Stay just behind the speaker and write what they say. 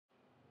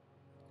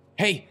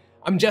Hey,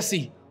 I'm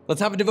Jesse.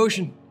 Let's have a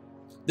devotion.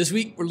 This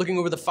week, we're looking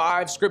over the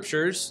 5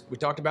 scriptures we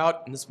talked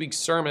about in this week's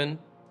sermon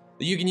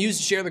that you can use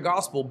to share the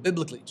gospel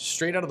biblically,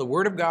 straight out of the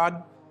Word of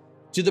God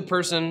to the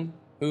person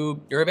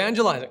who you're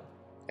evangelizing.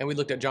 And we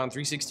looked at John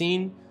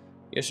 3:16.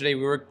 Yesterday,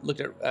 we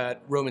looked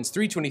at Romans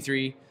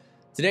 3:23.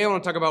 Today, I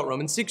want to talk about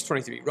Romans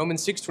 6:23.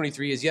 Romans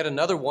 6:23 is yet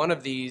another one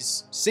of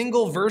these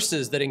single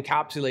verses that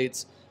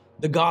encapsulates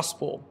the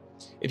gospel.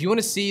 If you want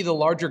to see the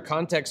larger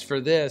context for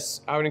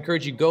this, I would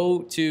encourage you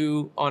go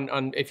to,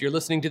 if you're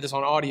listening to this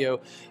on audio,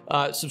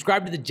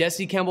 subscribe to the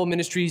Jesse Campbell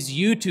Ministries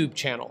YouTube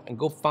channel and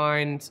go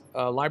find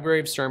a library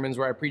of sermons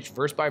where I preach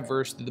verse by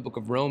verse through the book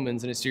of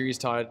Romans in a series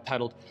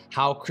titled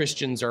How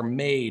Christians Are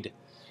Made.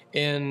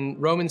 In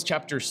Romans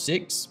chapter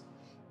 6,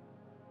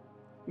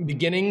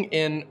 beginning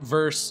in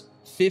verse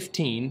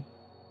 15,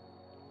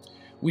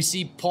 we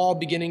see Paul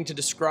beginning to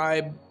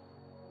describe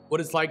what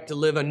it's like to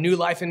live a new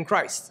life in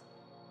Christ.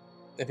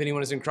 If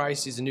anyone is in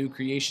Christ, he's a new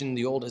creation.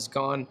 The old has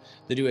gone,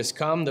 the new has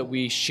come, that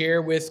we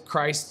share with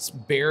Christ's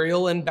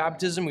burial in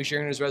baptism. We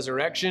share in his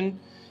resurrection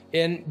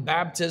in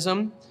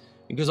baptism.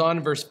 It goes on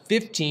in verse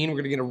 15. We're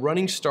going to get a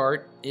running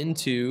start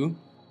into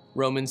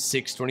Romans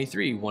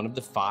 6:23, one of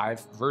the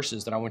 5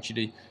 verses that I want you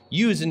to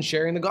use in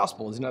sharing the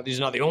gospel. These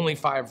are not the only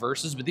 5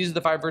 verses, but these are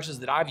the 5 verses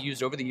that I've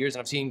used over the years, and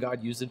I've seen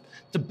God use it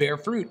to bear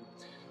fruit.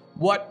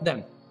 What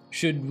then?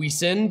 Should we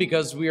sin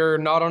because we are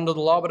not under the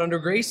law but under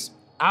grace?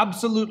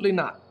 Absolutely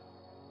not.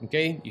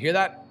 Okay, you hear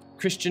that?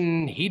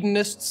 Christian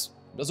hedonists?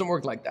 Doesn't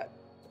work like that.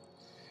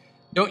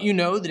 Don't you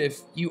know that if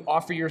you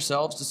offer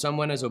yourselves to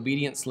someone as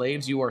obedient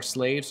slaves, you are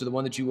slaves to the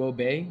one that you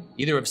obey,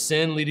 either of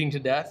sin leading to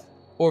death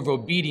or of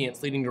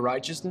obedience leading to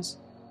righteousness?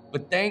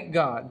 But thank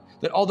God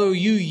that although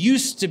you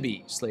used to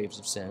be slaves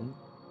of sin,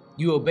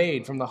 you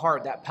obeyed from the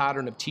heart that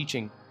pattern of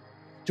teaching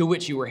to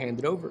which you were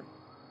handed over.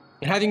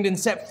 And having been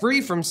set free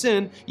from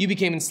sin, you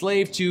became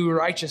enslaved to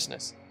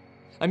righteousness.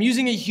 I'm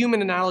using a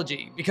human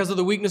analogy because of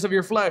the weakness of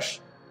your flesh.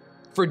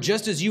 For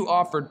just as you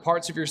offered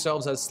parts of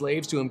yourselves as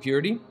slaves to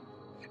impurity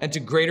and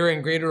to greater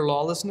and greater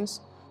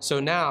lawlessness,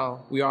 so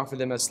now we offer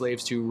them as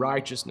slaves to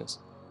righteousness,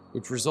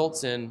 which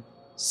results in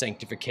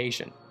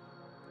sanctification.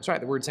 That's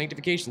right, the word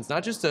sanctification is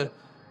not just a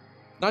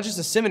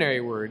seminary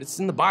word. It's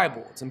in the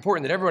Bible. It's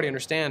important that everybody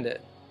understand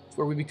it. It's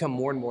where we become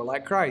more and more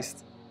like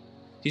Christ.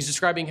 He's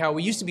describing how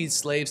we used to be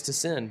slaves to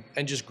sin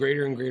and just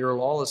greater and greater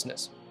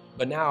lawlessness,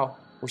 but now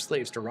we're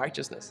slaves to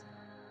righteousness.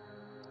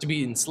 To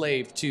be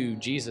enslaved to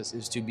Jesus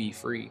is to be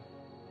free.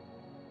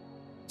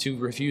 To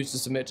refuse to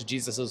submit to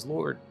Jesus as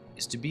Lord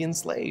is to be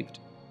enslaved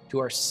to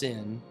our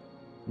sin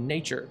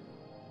nature.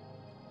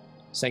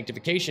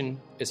 Sanctification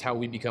is how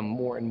we become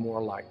more and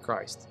more like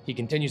Christ. He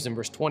continues in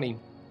verse 20,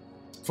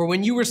 "For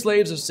when you were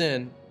slaves of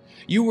sin,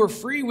 you were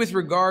free with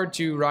regard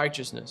to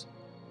righteousness.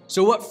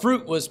 So what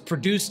fruit was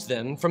produced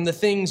then from the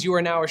things you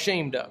are now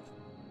ashamed of?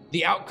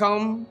 The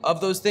outcome of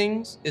those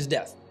things is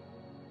death."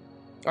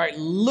 All right,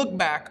 look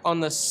back on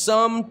the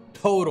sum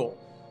total,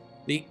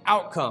 the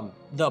outcome,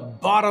 the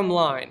bottom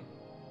line,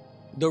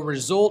 the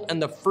result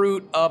and the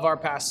fruit of our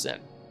past sin.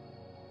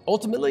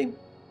 Ultimately,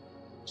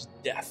 just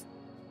death.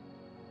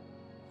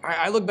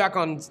 I look back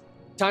on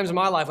times in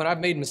my life when I've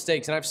made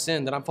mistakes and I've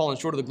sinned and I've fallen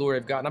short of the glory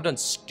of God and I've done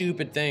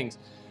stupid things.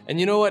 And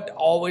you know what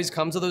always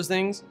comes of those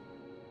things?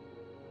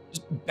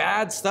 Just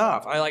bad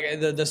stuff. I like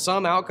the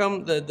sum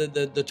outcome,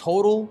 the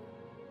total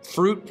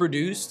fruit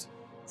produced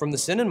from the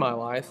sin in my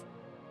life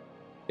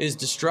is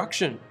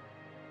destruction.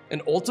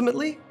 And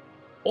ultimately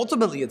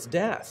it's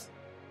death.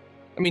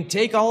 I mean,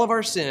 take all of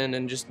our sin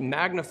and just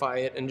magnify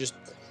it and just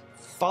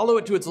follow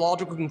it to its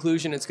logical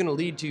conclusion. It's going to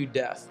lead to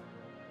death.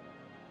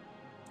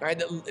 All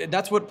right,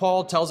 that's what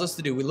Paul tells us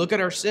to do. We look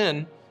at our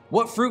sin.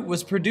 What fruit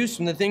was produced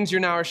from the things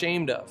you're now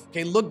ashamed of?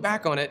 Okay, look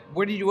back on it.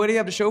 What do you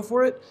have to show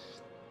for it?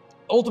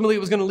 Ultimately, it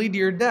was going to lead to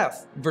your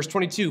death. Verse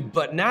 22,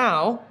 "But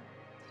now,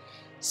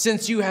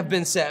 since you have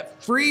been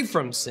set free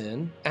from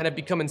sin and have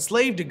become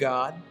enslaved to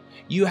God,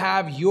 you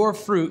have your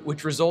fruit,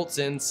 which results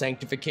in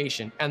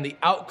sanctification. And the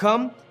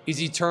outcome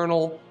is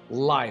eternal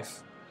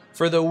life.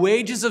 For the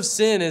wages of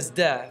sin is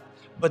death,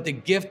 but the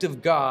gift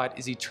of God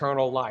is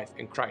eternal life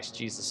in Christ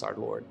Jesus our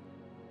Lord."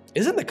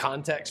 Isn't the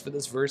context for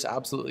this verse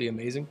absolutely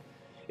amazing?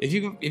 If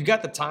you've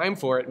got the time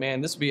for it,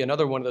 man, this would be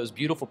another one of those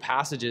beautiful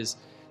passages.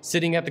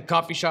 Sitting at the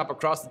coffee shop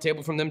across the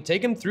table from them,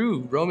 take them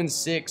through Romans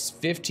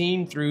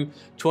 6:15 through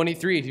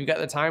 23 if you've got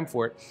the time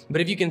for it.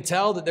 But if you can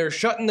tell that they're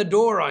shutting the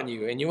door on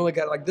you and you only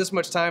got like this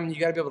much time and you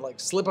got to be able to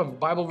like slip a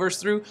Bible verse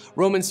through,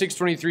 Romans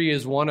 6:23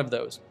 is one of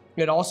those.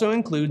 It also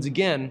includes,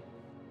 again,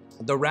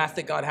 the wrath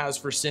that God has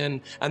for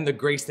sin and the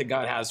grace that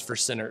God has for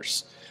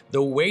sinners.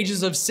 The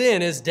wages of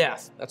sin is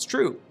death. That's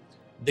true.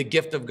 The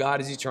gift of God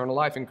is eternal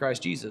life in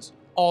Christ Jesus.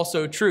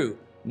 Also true.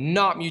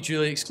 Not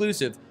mutually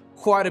exclusive.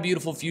 Quite a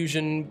beautiful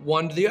fusion,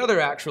 one to the other,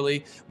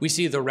 actually. We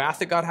see the wrath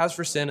that God has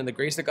for sin and the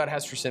grace that God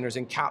has for sinners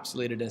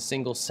encapsulated in a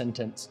single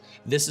sentence.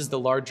 This is the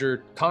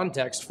larger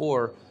context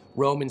for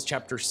Romans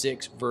chapter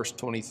 6, verse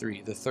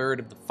 23, the third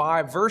of the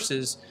 5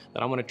 verses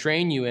that I want to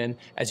train you in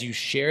as you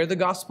share the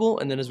gospel,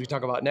 and then as we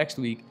talk about next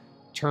week,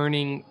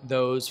 turning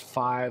those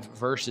 5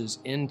 verses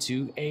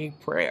into a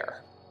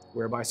prayer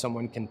whereby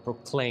someone can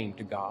proclaim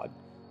to God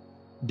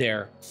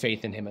their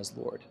faith in him as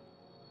Lord.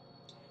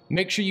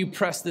 Make sure you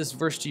press this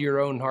verse to your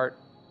own heart.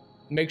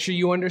 Make sure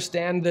you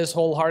understand this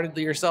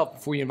wholeheartedly yourself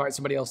before you invite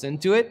somebody else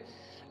into it.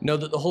 Know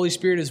that the Holy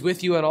Spirit is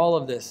with you in all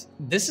of this.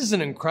 This is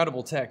an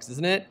incredible text,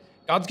 isn't it?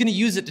 God's going to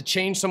use it to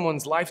change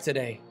someone's life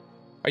today.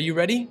 Are you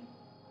ready?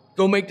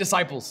 Go make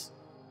disciples.